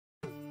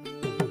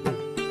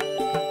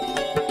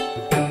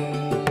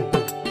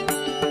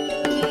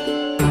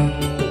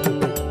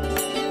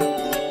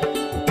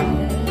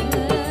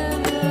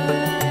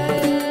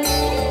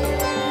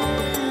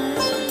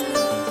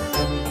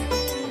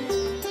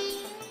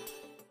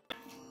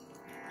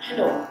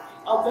Hello,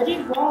 a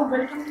very warm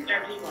welcome to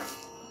everyone.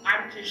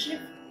 I'm Trishik.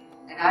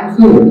 And I'm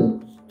Suraj.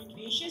 We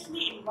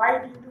graciously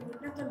invite you to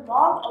witness the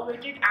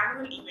long-awaited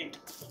annual event,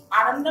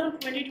 Anandam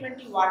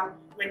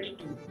 2021-22.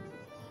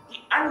 The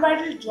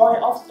unbridled joy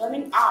of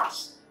learning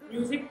arts,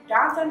 music,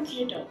 dance and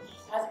theatre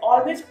has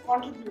always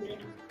contributed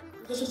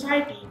to the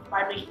society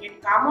by making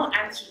it calmer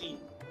and serene.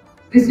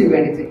 This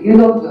event is a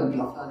year-long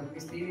journey of learning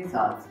miscellaneous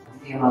arts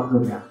in the AHA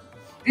program.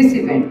 This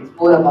event is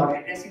more about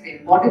addressing the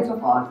importance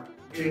of art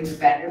during the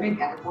pandemic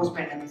and the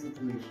post-pandemic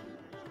situation.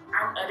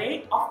 An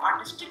array of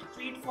artistic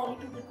treat for you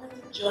to witness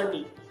the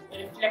journey, the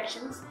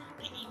reflections,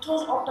 the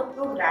ethos of the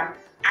program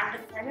and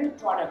the final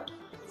product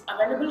is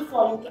available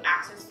for you to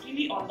access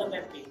freely on the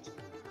webpage.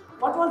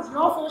 What was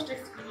your first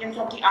experience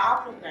of the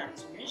AHA program,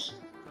 Sumesh?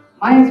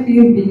 My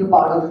experience being a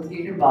part of the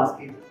theatre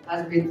basket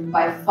has been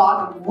by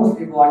far the most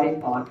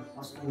rewarding part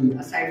of school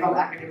aside from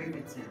academics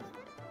itself.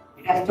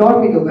 It has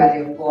taught me the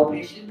value of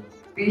cooperation,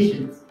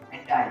 patience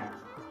and talent.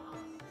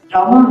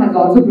 Drama has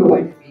also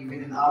provided me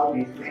with an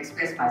outlet to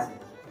express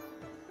myself.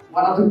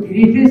 One of the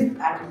greatest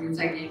attributes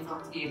I gained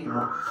from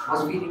theatre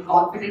was feeling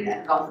confident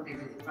and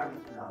comfortable in front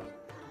of the crowd,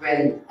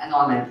 well and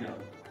all that long.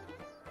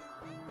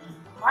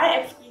 My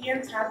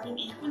experience has been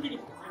equally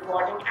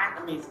rewarding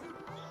and amazing.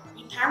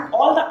 We thank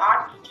all the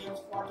art teachers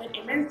for their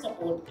immense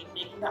support in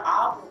making the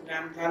AHA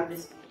program run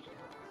this year.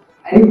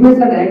 I request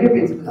our Director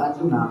Principal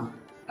Anjuna,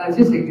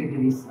 Culture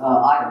Secretaries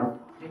Arav,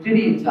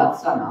 Literary in charge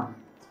Sana,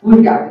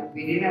 School Captain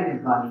Virendra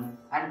Nirvani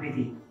and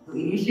Vidhi to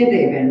initiate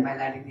the event by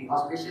lighting the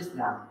auspicious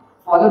lamp,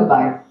 followed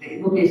by the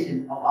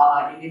invocation of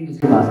our Indian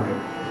music basket.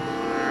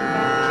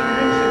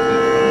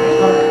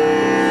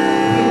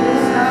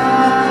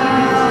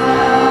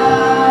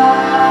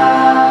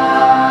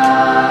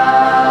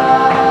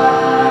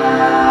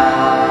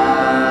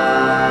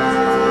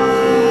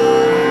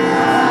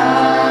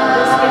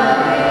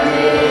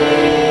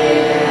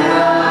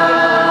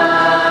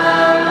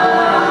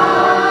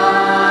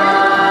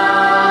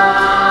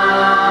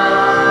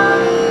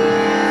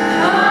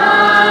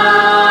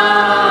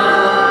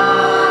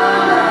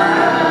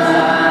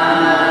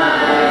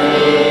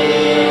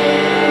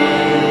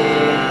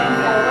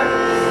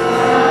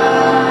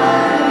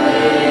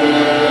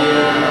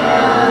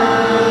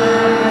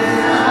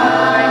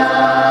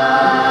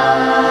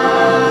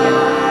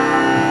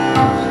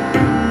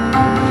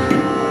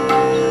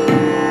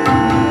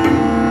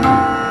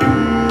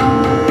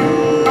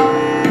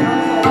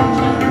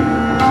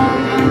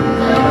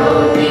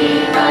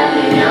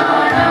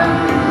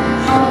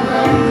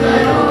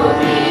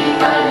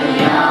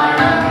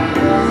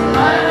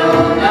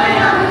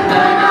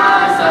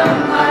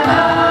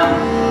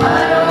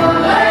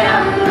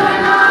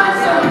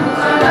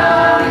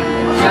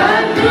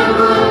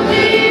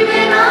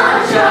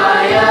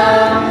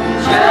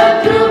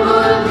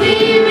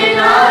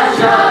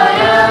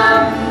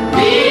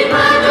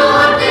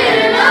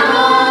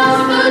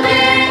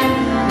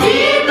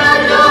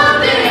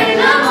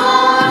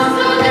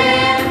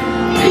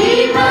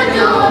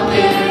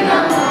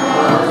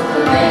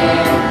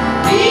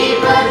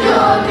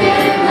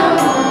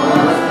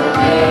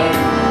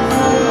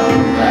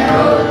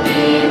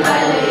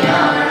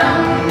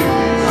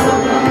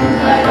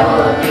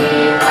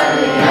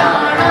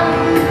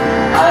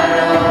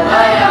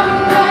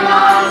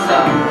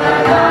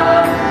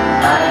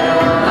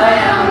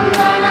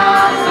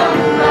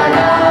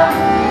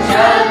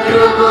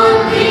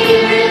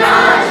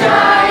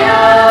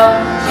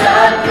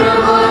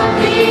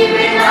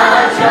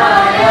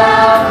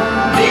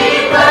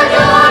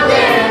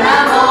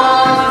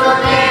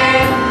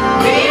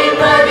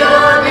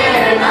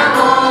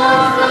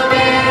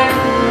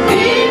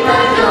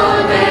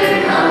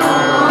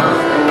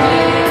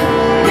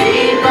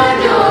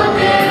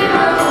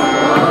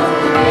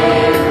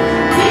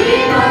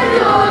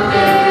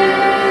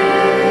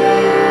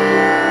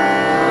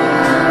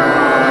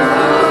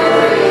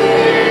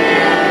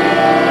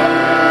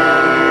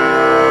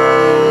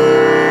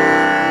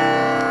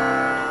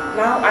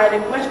 I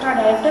request our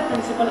Director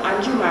Principal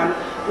Anju ma'am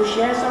to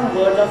share some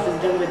words of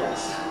wisdom with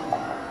us.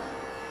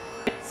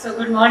 So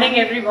good morning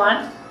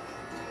everyone.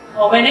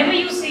 Whenever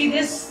you see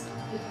this,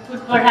 it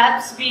could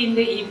perhaps be in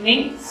the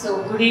evening.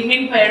 So good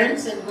evening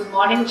parents and good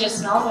morning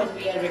just now when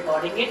we are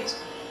recording it.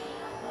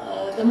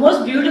 The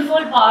most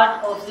beautiful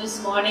part of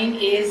this morning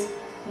is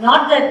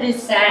not that they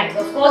sang,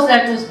 of course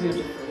that was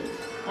beautiful,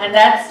 and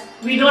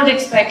we don't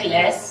expect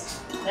less.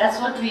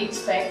 That's what we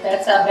expect.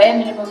 That's our bare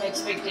minimum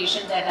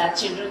expectation, that our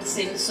children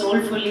sing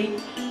soulfully,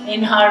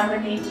 in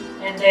harmony,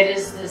 and there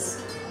is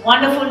this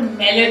wonderful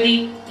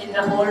melody in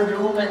the whole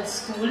room and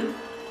school.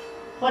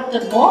 But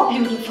the more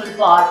beautiful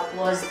part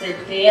was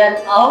that they are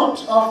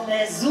out of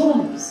their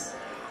Zooms.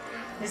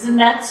 Isn't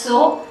that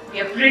so?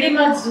 We are pretty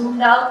much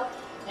zoomed out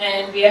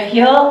and we are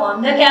here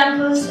on the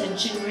campus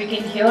and we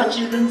can hear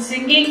children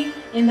singing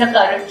in the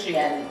current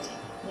reality.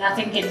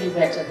 Nothing can be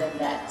better than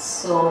that.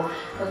 So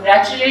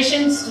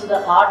congratulations to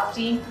the art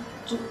team,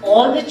 to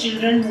all the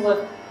children who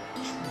have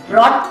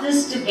brought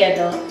this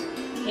together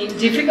in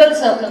difficult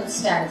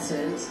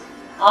circumstances,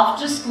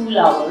 after school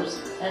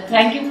hours, And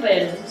thank you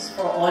parents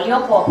for all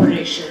your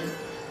cooperation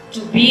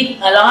to be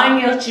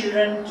allowing your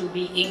children to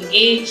be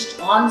engaged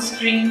on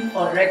screen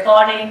for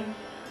recording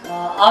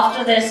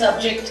after their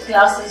subject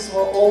classes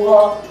were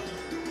over,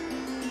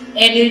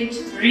 edit,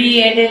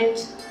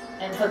 re-edit,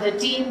 and for the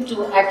team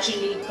to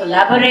actually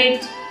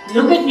collaborate,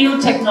 look at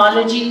new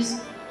technologies,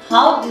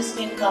 how this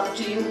can come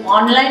to you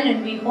online,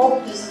 and we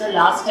hope this is the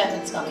last time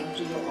it's coming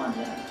to you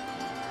online.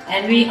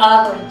 And we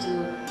are going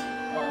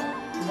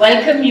to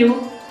welcome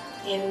you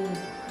in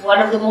one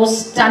of the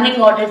most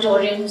stunning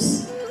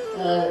auditoriums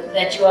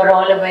that you are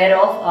all aware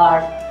of,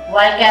 our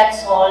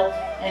Wildcats Hall,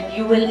 and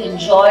you will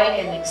enjoy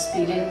and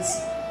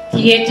experience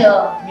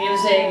theatre,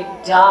 music,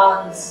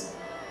 dance,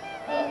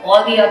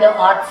 all the other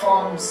art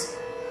forms,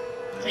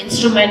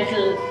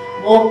 instrumental,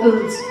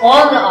 vocals,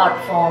 all the art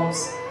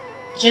forms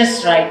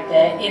just right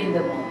there in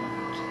the moment.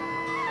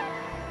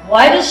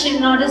 Why does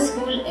Shiv Nadar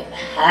School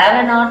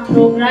have an art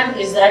program?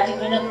 Is that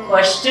even a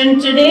question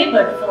today?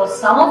 But for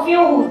some of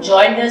you who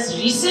joined us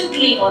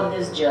recently on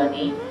this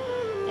journey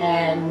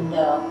and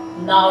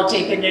now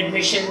taken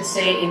admissions,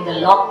 say in the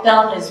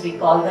lockdown, as we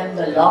call them,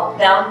 the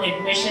lockdown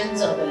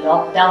admissions or the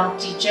lockdown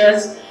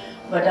teachers,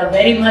 but are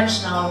very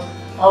much now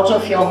out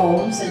of your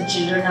homes and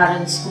children are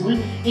in school.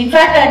 In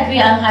fact,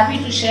 I'm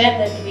happy to share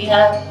that we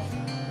have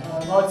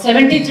about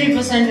 73%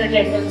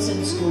 attendance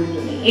in school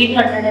today,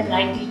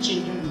 890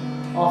 children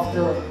of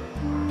the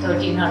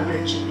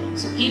 1300 children.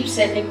 So keep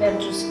sending them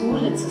to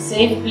school. It's a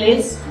safe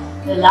place.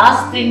 The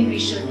last thing we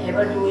should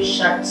ever do is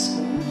shut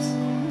schools,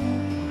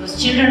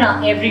 because children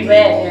are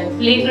everywhere. They're in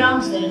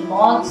playgrounds, they're in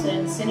malls, they're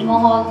in cinema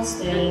halls,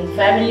 they're in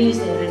families,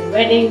 they're in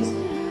weddings.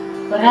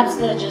 Perhaps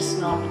they're just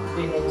not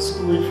been in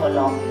school for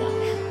long enough.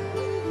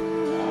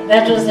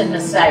 That was an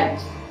aside.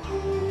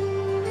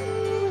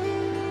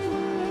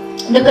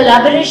 The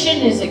collaboration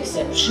is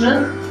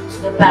exceptional.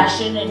 The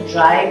passion and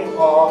drive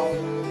of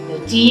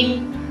the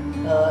team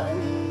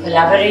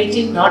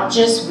collaborating not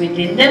just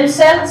within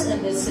themselves,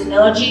 and the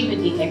synergy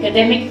with the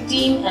academic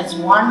team as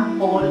one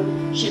whole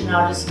Shiv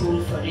Nadar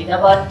School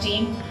Faridabad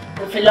team.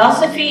 The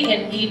philosophy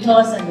and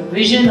ethos and the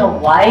vision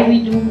of why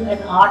we do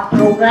an art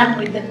program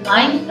with the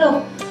kind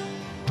of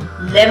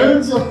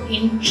levels of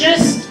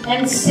interest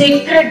and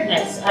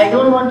sacredness. I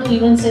don't want to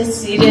even say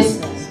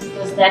seriousness,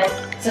 because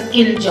that's a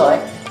killjoy.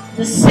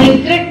 The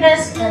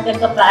sacredness and the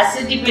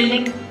capacity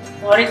building,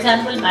 for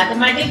example,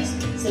 mathematics,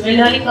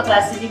 similarly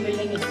capacity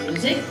building in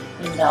music,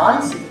 in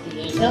dance, in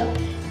theatre,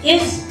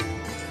 is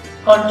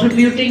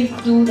contributing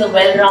to the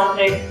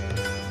well-rounded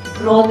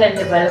growth and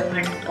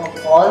development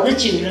of all the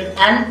children,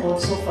 and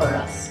also for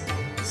us.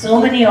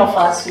 So many of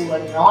us who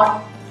are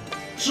not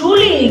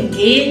truly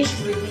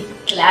engaged with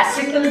the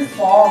classical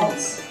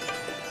forms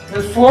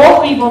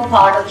before we were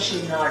part of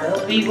Shiv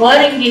Nadar, we were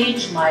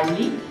engaged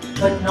mildly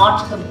but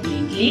not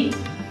completely.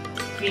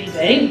 Feel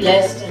very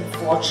blessed and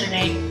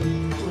fortunate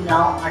to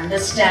now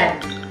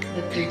understand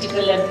the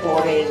critical and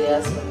core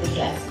areas of the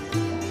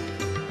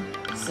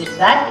classical. Sit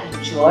back,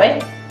 enjoy.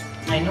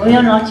 I know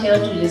you're not here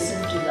to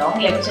listen to long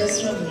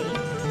lectures from me,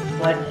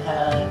 but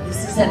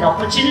this is an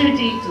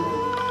opportunity to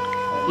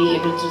be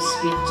able to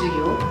speak to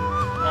you,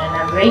 and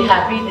I'm very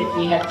happy that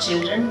we have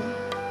children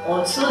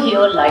also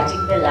here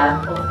lighting the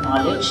lamp of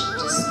knowledge,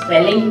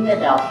 dispelling the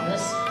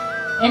darkness,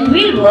 and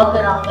we'll work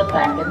around the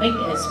pandemic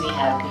as we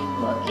have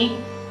been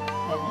working.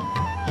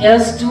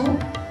 Here's to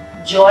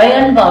joy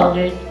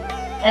unbounded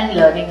and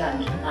learning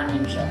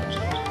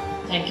uninterrupted.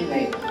 Thank you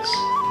very much.